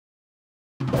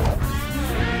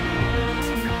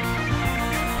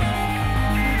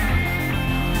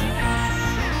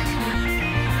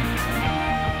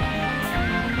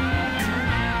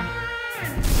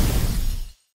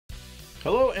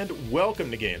and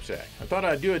welcome to GamesTech. I thought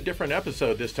I'd do a different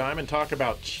episode this time and talk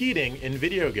about cheating in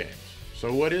video games.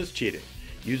 So what is cheating?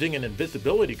 Using an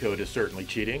invisibility code is certainly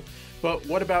cheating, but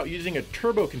what about using a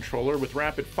turbo controller with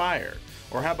rapid fire?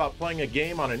 Or how about playing a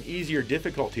game on an easier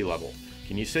difficulty level?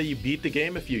 Can you say you beat the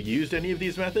game if you used any of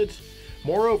these methods?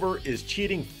 Moreover, is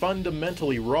cheating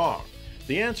fundamentally wrong?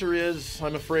 The answer is,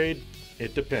 I'm afraid,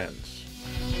 it depends.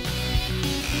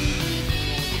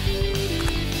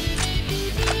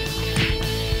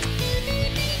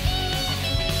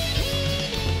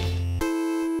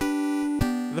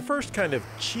 The first kind of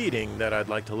cheating that I'd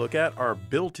like to look at are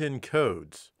built-in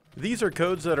codes. These are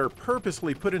codes that are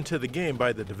purposely put into the game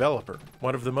by the developer.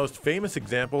 One of the most famous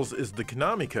examples is the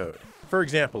Konami code. For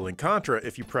example, in Contra,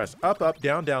 if you press up, up,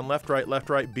 down, down, left,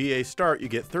 right, BA start, you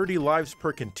get 30 lives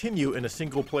per continue in a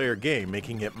single-player game,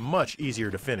 making it much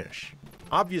easier to finish.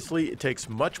 Obviously, it takes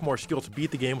much more skill to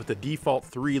beat the game with the default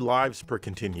 3 lives per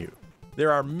continue.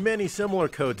 There are many similar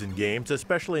codes in games,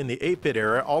 especially in the 8-bit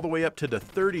era, all the way up to the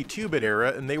 32-bit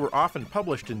era, and they were often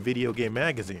published in video game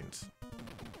magazines.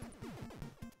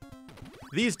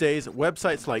 These days,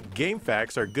 websites like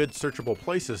GameFAQs are good searchable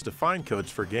places to find codes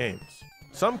for games.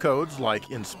 Some codes, like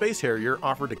in Space Harrier,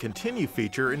 offered a continue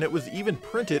feature and it was even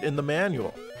printed in the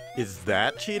manual. Is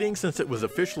that cheating since it was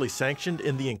officially sanctioned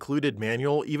in the included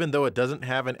manual even though it doesn't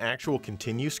have an actual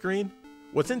continue screen?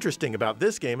 What's interesting about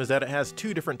this game is that it has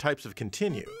 2 different types of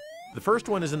continue. The first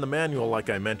one is in the manual like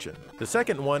I mentioned. The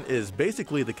second one is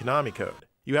basically the Konami code.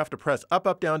 You have to press up,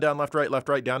 up, down, down, left,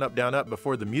 right, down, up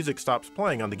before the music stops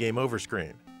playing on the game over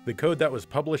screen. The code that was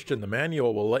published in the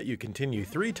manual will let you continue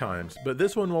 3 times, but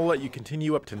this one will let you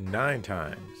continue up to 9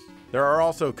 times. There are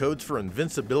also codes for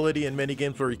invincibility in many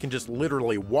games where you can just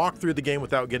literally walk through the game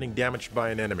without getting damaged by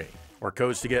an enemy, or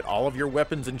codes to get all of your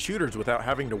weapons and shooters without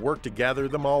having to work to gather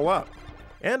them all up.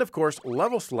 And of course,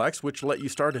 level selects, which let you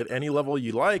start at any level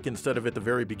you like instead of at the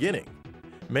very beginning.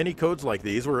 Many codes like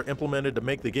these were implemented to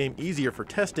make the game easier for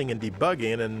testing and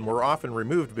debugging and were often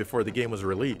removed before the game was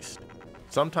released.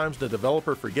 Sometimes the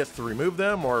developer forgets to remove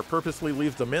them or purposely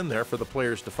leaves them in there for the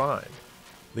players to find.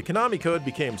 The Konami code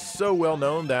became so well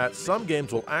known that some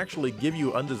games will actually give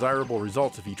you undesirable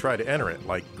results if you try to enter it,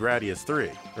 like Gradius 3,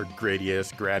 or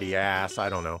Gradius, I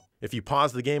don't know. If you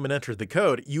pause the game and enter the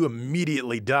code, you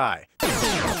immediately die.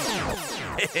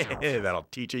 That'll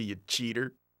teach you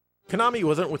cheater. Konami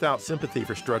wasn't without sympathy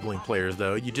for struggling players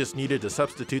though, you just needed to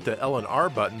substitute the L and R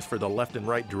buttons for the left and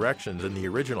right directions in the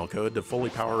original code to fully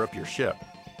power up your ship.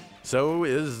 So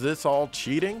is this all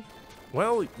cheating?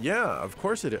 Well, yeah, of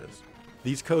course it is.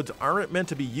 These codes aren't meant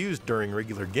to be used during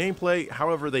regular gameplay,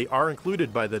 however they are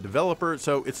included by the developer,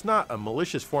 so it's not a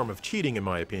malicious form of cheating in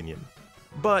my opinion.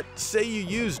 But say you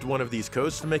used one of these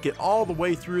codes to make it all the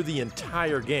way through the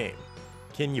entire game.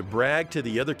 Can you brag to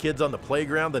the other kids on the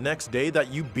playground the next day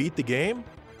that you beat the game?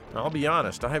 I'll be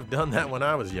honest, I've done that when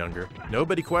I was younger.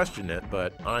 Nobody questioned it,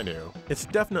 but I knew. It's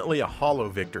definitely a hollow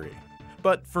victory.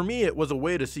 But for me, it was a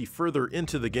way to see further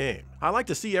into the game. I like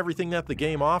to see everything that the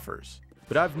game offers.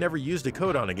 But I've never used a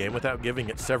code on a game without giving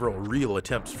it several real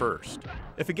attempts first.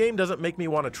 If a game doesn't make me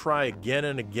want to try again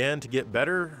and again to get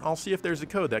better, I'll see if there's a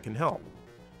code that can help.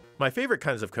 My favorite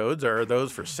kinds of codes are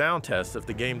those for sound tests if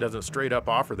the game doesn't straight up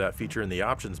offer that feature in the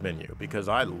options menu, because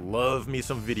I love me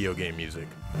some video game music.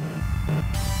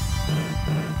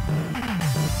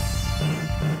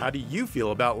 How do you feel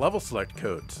about level select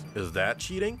codes? Is that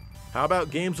cheating? How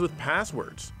about games with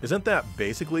passwords? Isn't that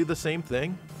basically the same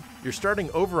thing? You're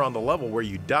starting over on the level where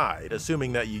you died,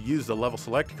 assuming that you used the level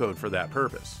select code for that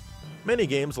purpose. Many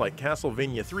games like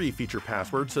Castlevania 3 feature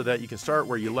passwords so that you can start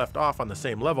where you left off on the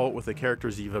same level with the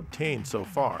characters you've obtained so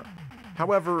far.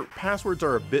 However, passwords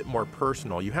are a bit more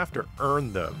personal. You have to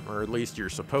earn them, or at least you're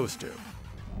supposed to.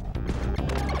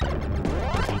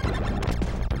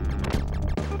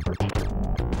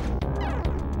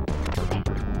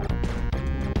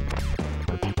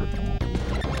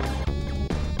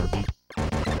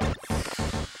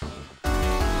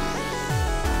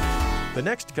 The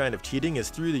next kind of cheating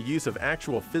is through the use of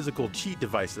actual physical cheat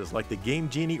devices like the Game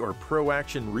Genie or Pro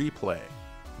Action Replay.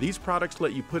 These products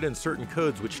let you put in certain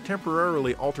codes which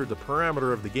temporarily alter the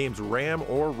parameter of the game's RAM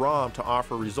or ROM to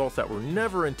offer results that were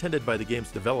never intended by the game's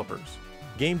developers.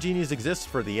 Game Genies exist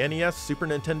for the NES, Super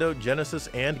Nintendo, Genesis,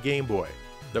 and Game Boy.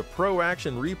 The Pro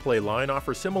Action Replay line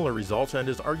offers similar results and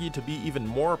is argued to be even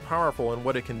more powerful in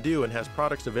what it can do and has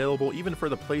products available even for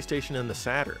the PlayStation and the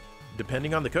Saturn.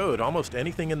 Depending on the code, almost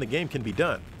anything in the game can be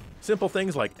done. Simple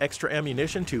things like extra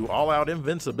ammunition to all-out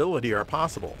invincibility are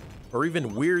possible, or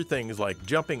even weird things like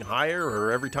jumping higher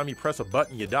or every time you press a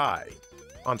button you die.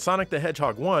 On Sonic the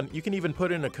Hedgehog 1, you can even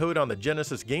put in a code on the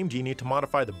Genesis Game Genie to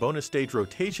modify the bonus stage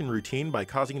rotation routine by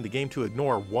causing the game to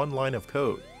ignore one line of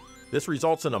code. This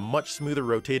results in a much smoother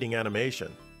rotating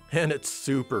animation, and it's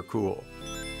super cool.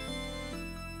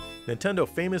 Nintendo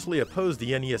famously opposed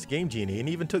the NES Game Genie and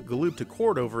even took Galoob to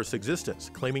court over its existence,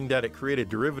 claiming that it created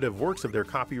derivative works of their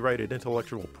copyrighted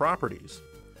intellectual properties.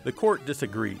 The court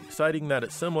disagreed, citing that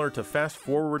it's similar to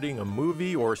fast-forwarding a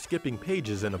movie or skipping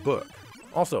pages in a book.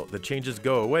 Also, the changes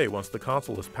go away once the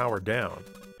console is powered down.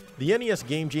 The NES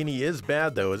Game Genie is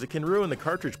bad though, as it can ruin the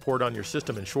cartridge port on your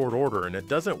system in short order, and it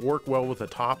doesn't work well with a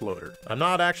top loader. I'm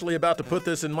not actually about to put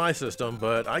this in my system,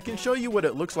 but I can show you what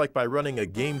it looks like by running a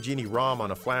Game Genie ROM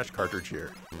on a flash cartridge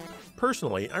here.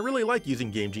 Personally, I really like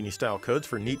using Game Genie style codes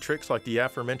for neat tricks like the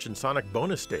aforementioned Sonic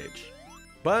bonus stage.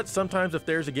 But sometimes if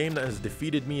there's a game that has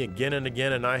defeated me again and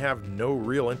again and I have no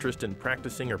real interest in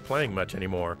practicing or playing much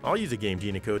anymore, I'll use a Game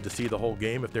Genie code to see the whole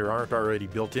game if there aren't already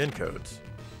built-in codes.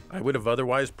 I would have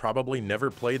otherwise probably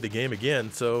never played the game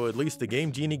again, so at least the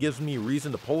Game Genie gives me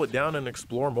reason to pull it down and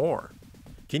explore more.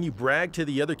 Can you brag to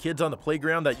the other kids on the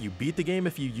playground that you beat the game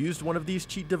if you used one of these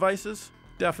cheat devices?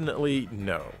 Definitely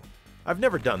no. I've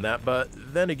never done that, but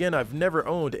then again I've never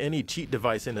owned any cheat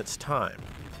device in its time.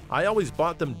 I always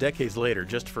bought them decades later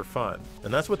just for fun,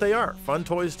 and that's what they are, fun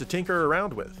toys to tinker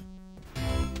around with.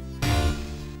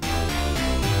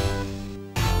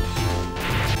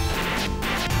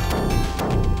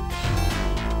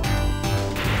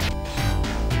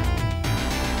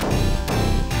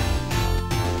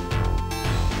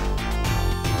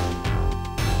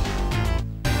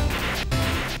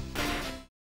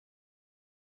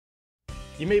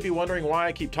 You may be wondering why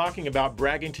I keep talking about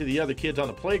bragging to the other kids on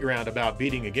the playground about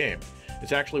beating a game.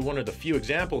 It's actually one of the few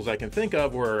examples I can think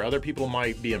of where other people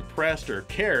might be impressed or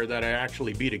care that I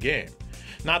actually beat a game.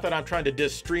 Not that I'm trying to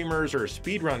diss streamers or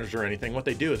speedrunners or anything, what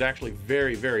they do is actually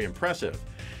very, very impressive.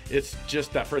 It's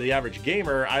just that for the average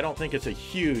gamer, I don't think it's a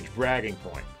huge bragging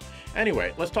point.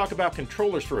 Anyway, let's talk about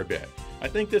controllers for a bit. I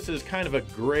think this is kind of a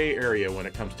gray area when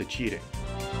it comes to cheating.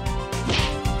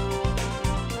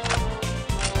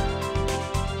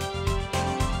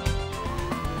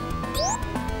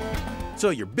 So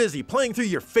you're busy playing through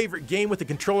your favorite game with the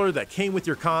controller that came with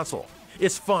your console.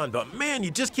 It's fun, but man,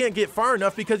 you just can't get far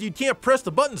enough because you can't press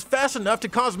the buttons fast enough to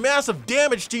cause massive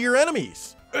damage to your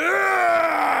enemies. But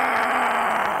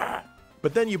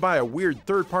then you buy a weird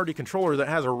third-party controller that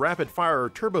has a rapid fire or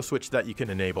turbo switch that you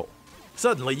can enable.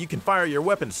 Suddenly, you can fire your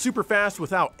weapon super fast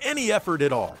without any effort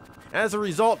at all. As a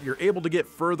result, you're able to get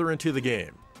further into the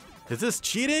game. Is this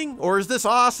cheating, or is this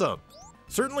awesome?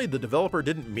 Certainly the developer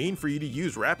didn't mean for you to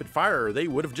use rapid fire, or they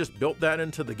would have just built that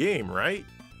into the game, right?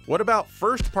 What about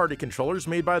first-party controllers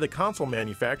made by the console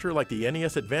manufacturer like the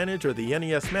NES Advantage or the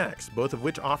NES Max, both of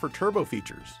which offer turbo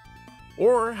features?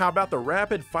 Or how about the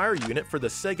rapid fire unit for the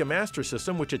Sega Master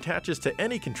System, which attaches to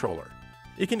any controller?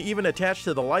 It can even attach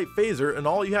to the light phaser, and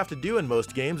all you have to do in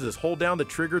most games is hold down the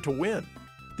trigger to win.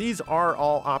 These are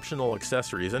all optional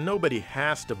accessories, and nobody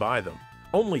has to buy them.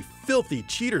 Only filthy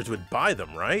cheaters would buy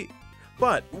them, right?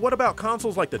 But what about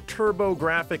consoles like the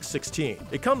TurboGrafx 16?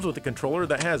 It comes with a controller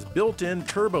that has built-in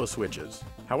turbo switches.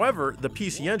 However, the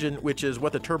PC Engine, which is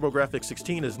what the TurboGrafx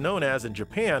 16 is known as in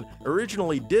Japan,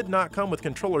 originally did not come with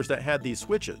controllers that had these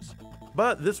switches.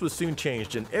 But this was soon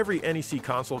changed, and every NEC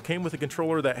console came with a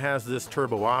controller that has this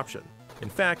turbo option. In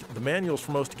fact, the manuals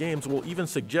for most games will even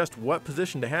suggest what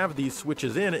position to have these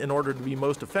switches in order to be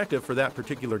most effective for that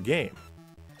particular game.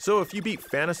 So if you beat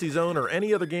Fantasy Zone or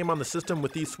any other game on the system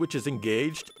with these switches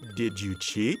engaged, did you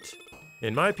cheat?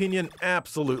 In my opinion,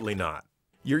 absolutely not.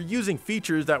 You're using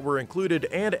features that were included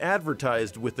and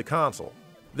advertised with the console.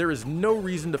 There is no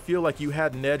reason to feel like you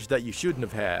had an edge that you shouldn't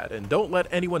have had, and don't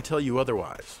let anyone tell you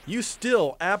otherwise. You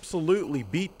still absolutely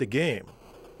beat the game.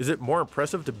 Is it more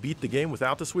impressive to beat the game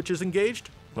without the switches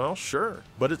engaged? Well, sure.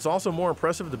 But it's also more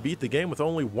impressive to beat the game with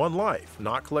only one life,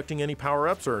 not collecting any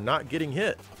power-ups or not getting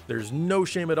hit. There's no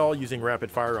shame at all using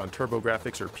rapid fire on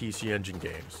TurboGrafx or PC Engine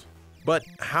games. But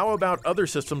how about other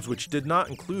systems which did not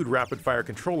include rapid fire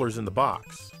controllers in the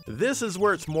box? This is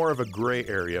where it's more of a gray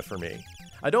area for me.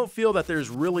 I don't feel that there's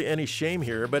really any shame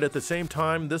here, but at the same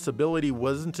time, this ability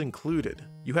wasn't included.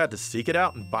 You had to seek it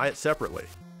out and buy it separately.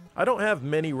 I don't have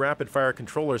many rapid-fire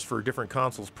controllers for different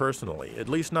consoles personally, at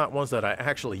least not ones that I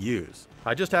actually use.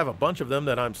 I just have a bunch of them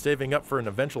that I'm saving up for an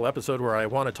eventual episode where I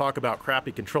want to talk about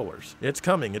crappy controllers. It's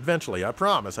coming eventually, I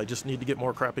promise, I just need to get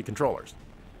more crappy controllers.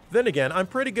 Then again, I'm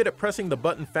pretty good at pressing the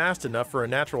button fast enough for a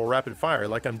natural rapid fire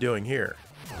like I'm doing here.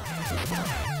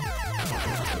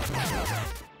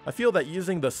 I feel that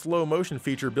using the slow motion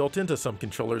feature built into some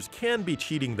controllers can be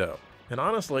cheating though, and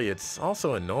honestly, it's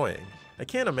also annoying. I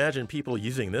can't imagine people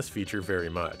using this feature very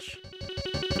much.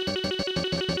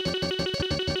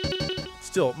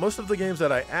 Still, most of the games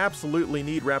that I absolutely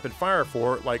need rapid fire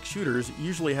for, like shooters,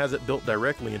 usually has it built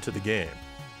directly into the game.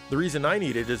 The reason I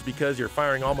need it is because you're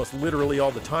firing almost literally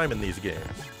all the time in these games.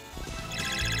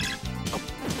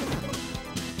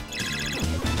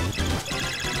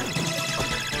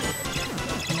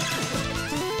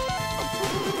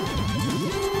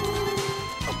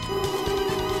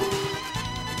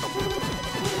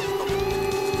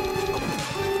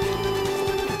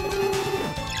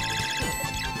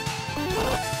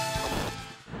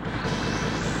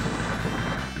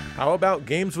 How about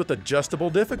games with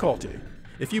adjustable difficulty?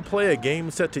 If you play a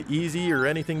game set to easy or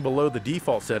anything below the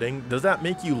default setting, does that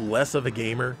make you less of a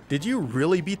gamer? Did you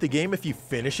really beat the game if you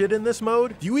finish it in this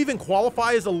mode? Do you even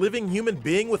qualify as a living human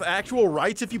being with actual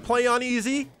rights if you play on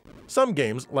easy? Some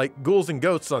games, like Ghouls and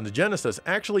Goats on the Genesis,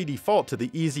 actually default to the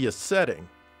easiest setting.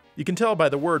 You can tell by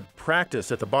the word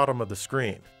practice at the bottom of the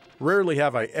screen. Rarely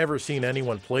have I ever seen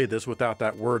anyone play this without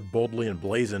that word boldly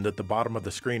emblazoned at the bottom of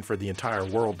the screen for the entire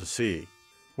world to see.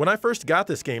 When I first got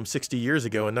this game 60 years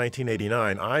ago in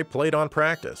 1989, I played on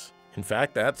practice. In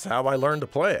fact, that's how I learned to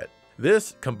play it.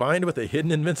 This, combined with a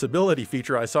hidden invincibility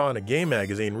feature I saw in a game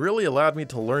magazine, really allowed me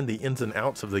to learn the ins and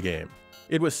outs of the game.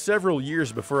 It was several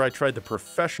years before I tried the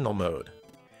professional mode.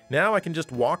 Now I can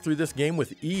just walk through this game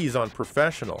with ease on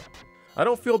professional. I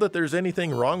don't feel that there's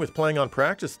anything wrong with playing on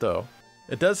practice though.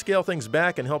 It does scale things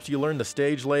back and helps you learn the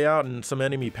stage layout and some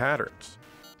enemy patterns.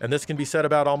 And this can be said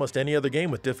about almost any other game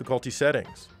with difficulty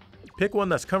settings. Pick one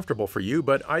that's comfortable for you,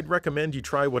 but I'd recommend you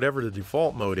try whatever the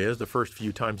default mode is the first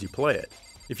few times you play it.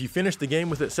 If you finish the game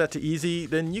with it set to easy,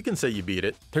 then you can say you beat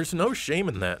it. There's no shame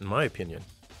in that, in my opinion.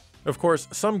 Of course,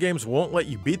 some games won't let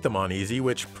you beat them on easy,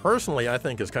 which personally I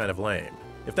think is kind of lame.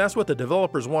 If that's what the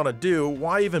developers want to do,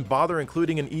 why even bother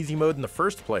including an easy mode in the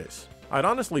first place? I'd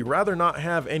honestly rather not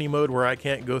have any mode where I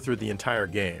can't go through the entire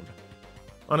game.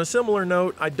 On a similar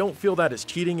note, I don't feel that it's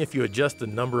cheating if you adjust the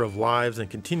number of lives and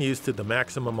continues to the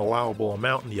maximum allowable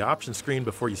amount in the option screen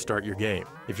before you start your game.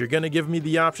 If you're gonna give me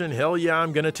the option, hell yeah,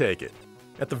 I'm gonna take it.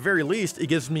 At the very least, it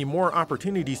gives me more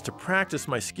opportunities to practice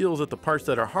my skills at the parts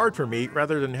that are hard for me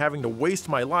rather than having to waste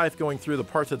my life going through the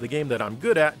parts of the game that I'm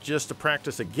good at just to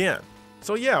practice again.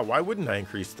 So yeah, why wouldn't I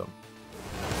increase them?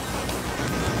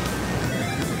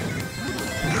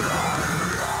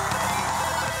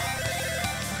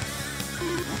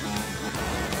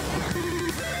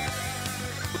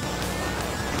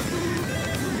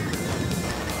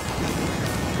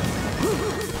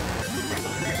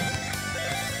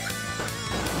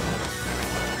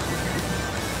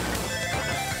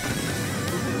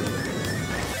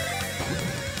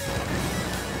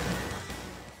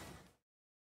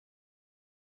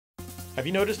 Have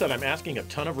you noticed that I'm asking a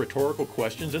ton of rhetorical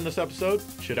questions in this episode?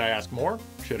 Should I ask more?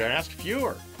 Should I ask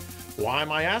fewer? Why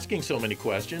am I asking so many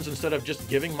questions instead of just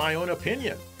giving my own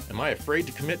opinion? Am I afraid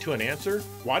to commit to an answer?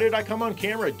 Why did I come on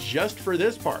camera just for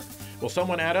this part? Will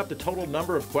someone add up the total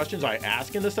number of questions I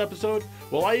ask in this episode?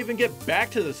 Will I even get back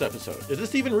to this episode? Is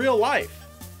this even real life?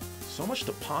 So much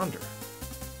to ponder.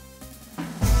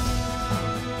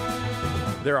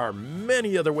 There are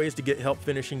many other ways to get help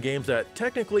finishing games that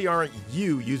technically aren't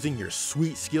you using your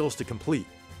sweet skills to complete.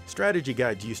 Strategy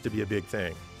guides used to be a big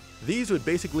thing. These would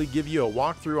basically give you a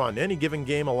walkthrough on any given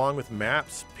game along with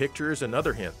maps, pictures, and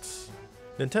other hints.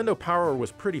 Nintendo Power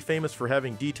was pretty famous for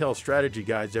having detailed strategy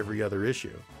guides every other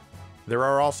issue. There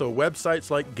are also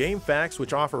websites like GameFAQs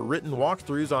which offer written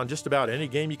walkthroughs on just about any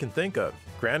game you can think of.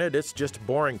 Granted, it's just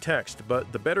boring text,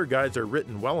 but the better guides are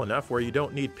written well enough where you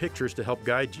don't need pictures to help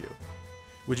guide you.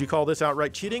 Would you call this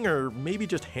outright cheating or maybe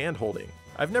just hand-holding?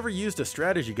 I've never used a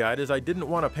strategy guide as I didn't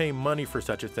want to pay money for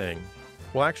such a thing.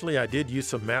 Well, actually, I did use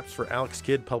some maps for Alex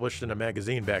Kidd published in a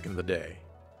magazine back in the day.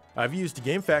 I've used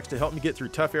GameFAQs to help me get through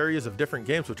tough areas of different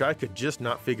games which I could just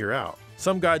not figure out.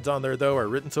 Some guides on there, though, are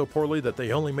written so poorly that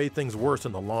they only made things worse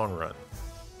in the long run.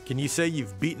 Can you say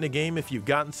you've beaten a game if you've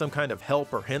gotten some kind of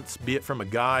help or hints, be it from a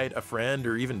guide, a friend,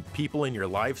 or even people in your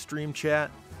live stream chat?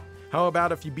 How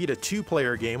about if you beat a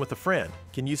two-player game with a friend?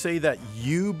 Can you say that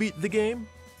you beat the game?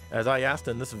 As I asked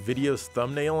in this video's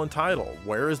thumbnail and title,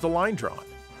 where is the line drawn?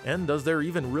 And does there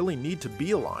even really need to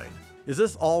be a line? Is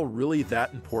this all really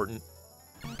that important?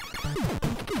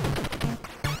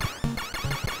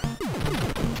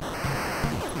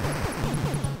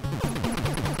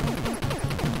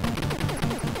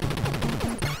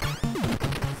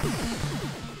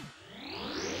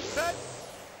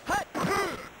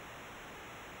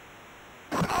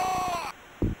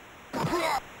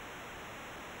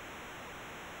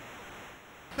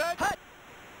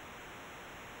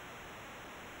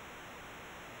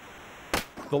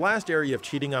 The last area of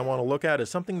cheating I want to look at is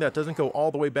something that doesn't go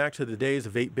all the way back to the days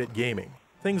of 8-bit gaming.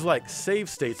 Things like save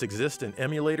states exist in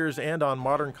emulators and on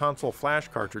modern console flash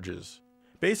cartridges.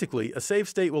 Basically, a save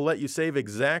state will let you save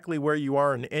exactly where you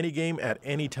are in any game at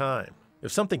any time.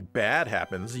 If something bad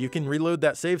happens, you can reload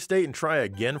that save state and try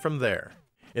again from there.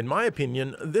 In my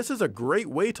opinion, this is a great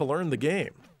way to learn the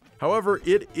game. However,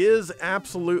 it is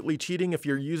absolutely cheating if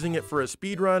you're using it for a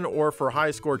speedrun or for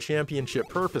high-score championship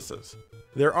purposes.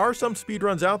 There are some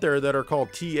speedruns out there that are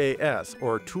called TAS,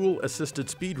 or Tool Assisted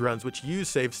Speedruns, which use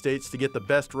save states to get the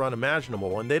best run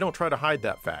imaginable, and they don't try to hide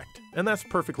that fact, and that's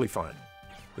perfectly fine.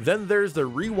 Then there's the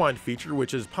rewind feature,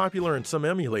 which is popular in some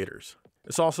emulators.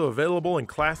 It's also available in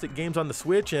classic games on the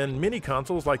Switch and mini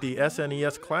consoles like the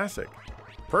SNES Classic.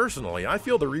 Personally, I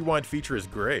feel the rewind feature is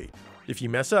great. If you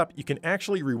mess up, you can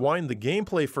actually rewind the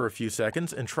gameplay for a few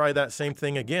seconds and try that same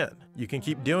thing again. You can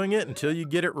keep doing it until you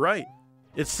get it right.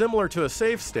 It's similar to a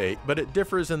save state, but it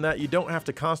differs in that you don't have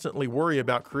to constantly worry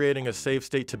about creating a save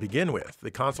state to begin with.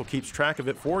 The console keeps track of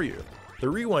it for you. The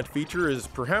rewind feature is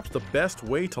perhaps the best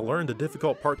way to learn the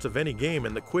difficult parts of any game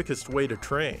and the quickest way to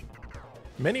train.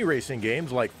 Many racing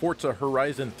games like Forza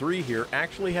Horizon 3 here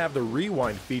actually have the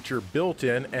rewind feature built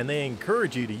in, and they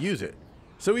encourage you to use it.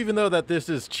 So even though that this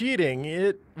is cheating,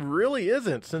 it really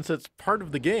isn't, since it's part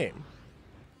of the game.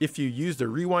 If you use the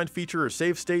rewind feature or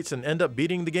save states and end up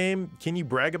beating the game, can you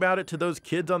brag about it to those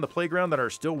kids on the playground that are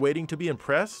still waiting to be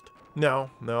impressed? No,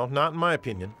 not in my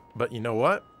opinion. But you know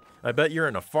what? I bet you're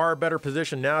in a far better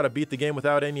position now to beat the game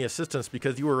without any assistance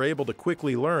because you were able to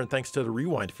quickly learn thanks to the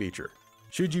rewind feature.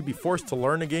 Should you be forced to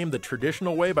learn a game the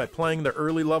traditional way by playing the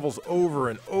early levels over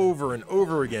and over and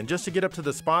over again just to get up to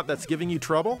the spot that's giving you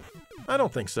trouble? I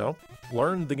don't think so.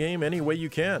 Learn the game any way you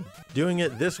can. Doing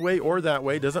it this way or that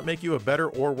way doesn't make you a better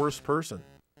or worse person.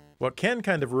 What can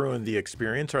kind of ruin the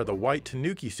experience are the white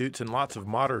Tanuki suits in lots of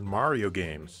modern Mario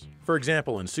games. For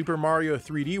example, in Super Mario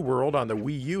 3D World on the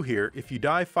Wii U here, if you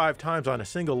die 5 times on a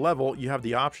single level, you have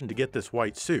the option to get this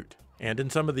white suit. And in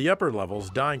some of the upper levels,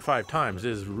 dying 5 times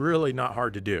is really not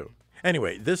hard to do.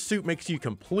 Anyway, this suit makes you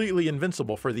completely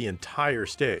invincible for the entire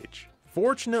stage.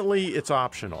 Fortunately, it's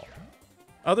optional.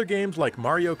 Other games like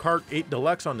Mario Kart 8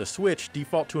 Deluxe on the Switch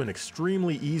default to an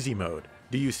extremely easy mode.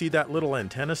 Do you see that little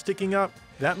antenna sticking up?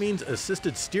 That means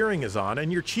assisted steering is on,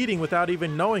 and you're cheating without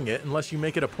even knowing it unless you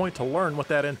make it a point to learn what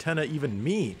that antenna even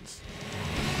means.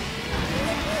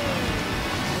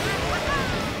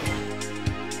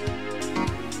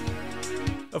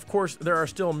 Of course, there are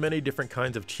still many different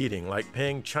kinds of cheating, like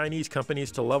paying Chinese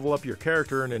companies to level up your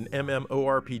character in an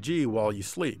MMORPG while you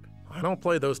sleep. I don't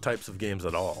play those types of games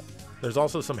at all. There's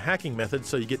also some hacking methods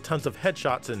so you get tons of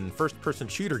headshots in first-person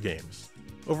shooter games.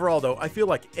 Overall though, I feel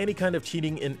like any kind of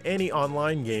cheating in any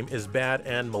online game is bad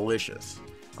and malicious.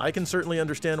 I can certainly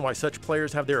understand why such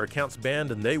players have their accounts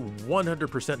banned, and they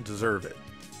 100% deserve it.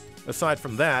 Aside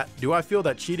from that, do I feel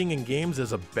that cheating in games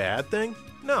is a bad thing?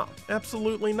 No,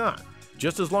 absolutely not.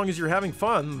 Just as long as you're having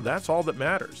fun, that's all that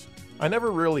matters. I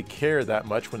never really care that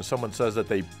much when someone says that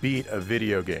they beat a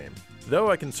video game.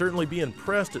 Though I can certainly be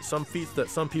impressed at some feats that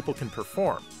some people can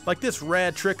perform. Like this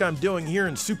rad trick I'm doing here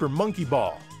in Super Monkey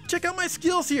Ball. Check out my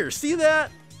skills here, see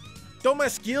that? Don't my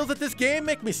skills at this game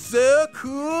make me so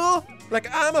cool? Like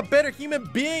I'm a better human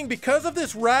being because of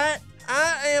this, right?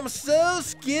 I am so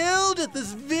skilled at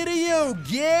this video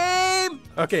game!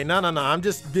 Okay, no, I'm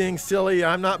just being silly.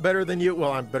 I'm not better than you.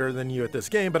 Well, I'm better than you at this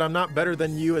game, but I'm not better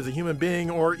than you as a human being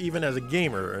or even as a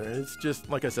gamer. It's just,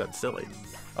 like I said, silly.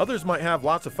 Others might have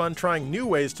lots of fun trying new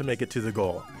ways to make it to the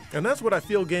goal. And that's what I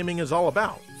feel gaming is all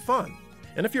about, fun.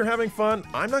 And if you're having fun,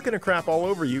 I'm not going to crap all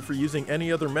over you for using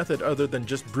any other method other than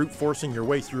just brute forcing your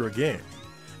way through a game.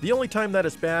 The only time that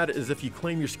is bad is if you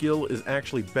claim your skill is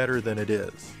actually better than it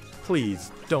is.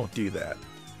 Please, don't do that.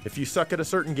 If you suck at a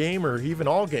certain game or even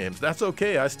all games, that's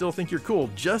okay, I still think you're cool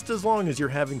just as long as you're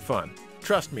having fun.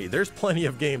 Trust me, there's plenty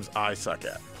of games I suck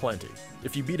at, plenty.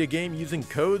 If you beat a game using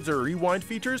codes or rewind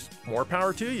features, more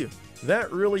power to you.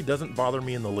 That really doesn't bother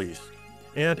me in the least.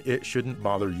 And it shouldn't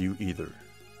bother you either.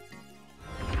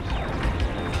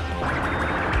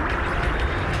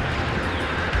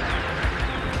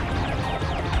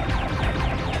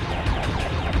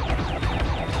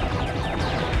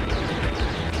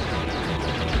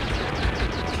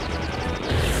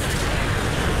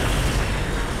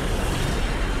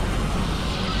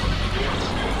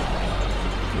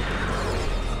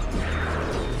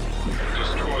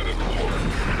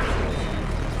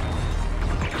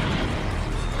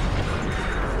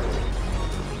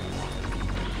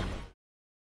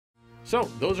 So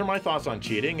those are my thoughts on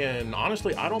cheating, and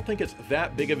honestly, I don't think it's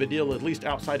that big of a deal, at least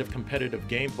outside of competitive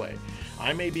gameplay.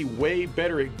 I may be way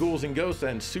better at Ghouls and Ghosts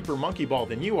and Super Monkey Ball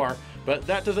than you are, but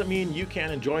that doesn't mean you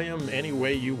can't enjoy them any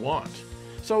way you want.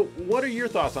 So what are your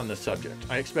thoughts on this subject?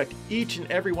 I expect each and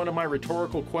every one of my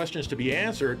rhetorical questions to be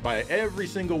answered by every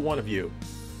single one of you.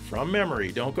 From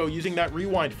memory, don't go using that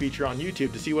rewind feature on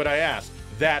YouTube to see what I asked.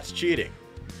 That's cheating.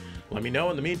 Let me know.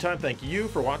 In the meantime, thank you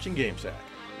for watching GameSack.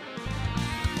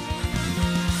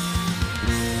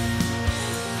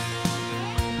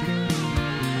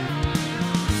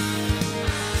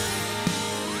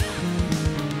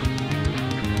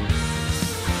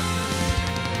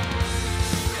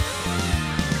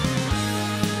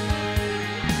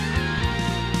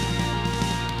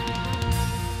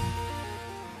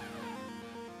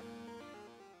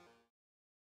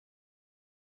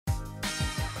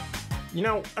 You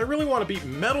know, I really want to beat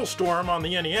Metal Storm on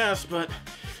the NES, but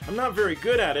I'm not very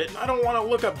good at it, and I don't want to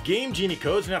look up Game Genie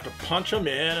codes and have to punch them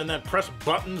in and then press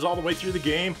buttons all the way through the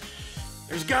game.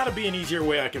 There's got to be an easier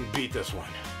way I can beat this one.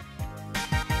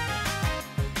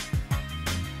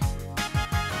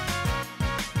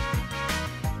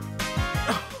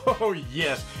 Oh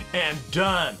yes, and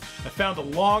done! I found a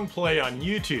long play on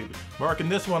YouTube, marking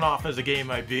this one off as a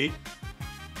game I beat.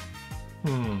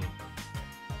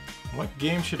 What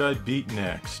game should I beat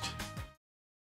next?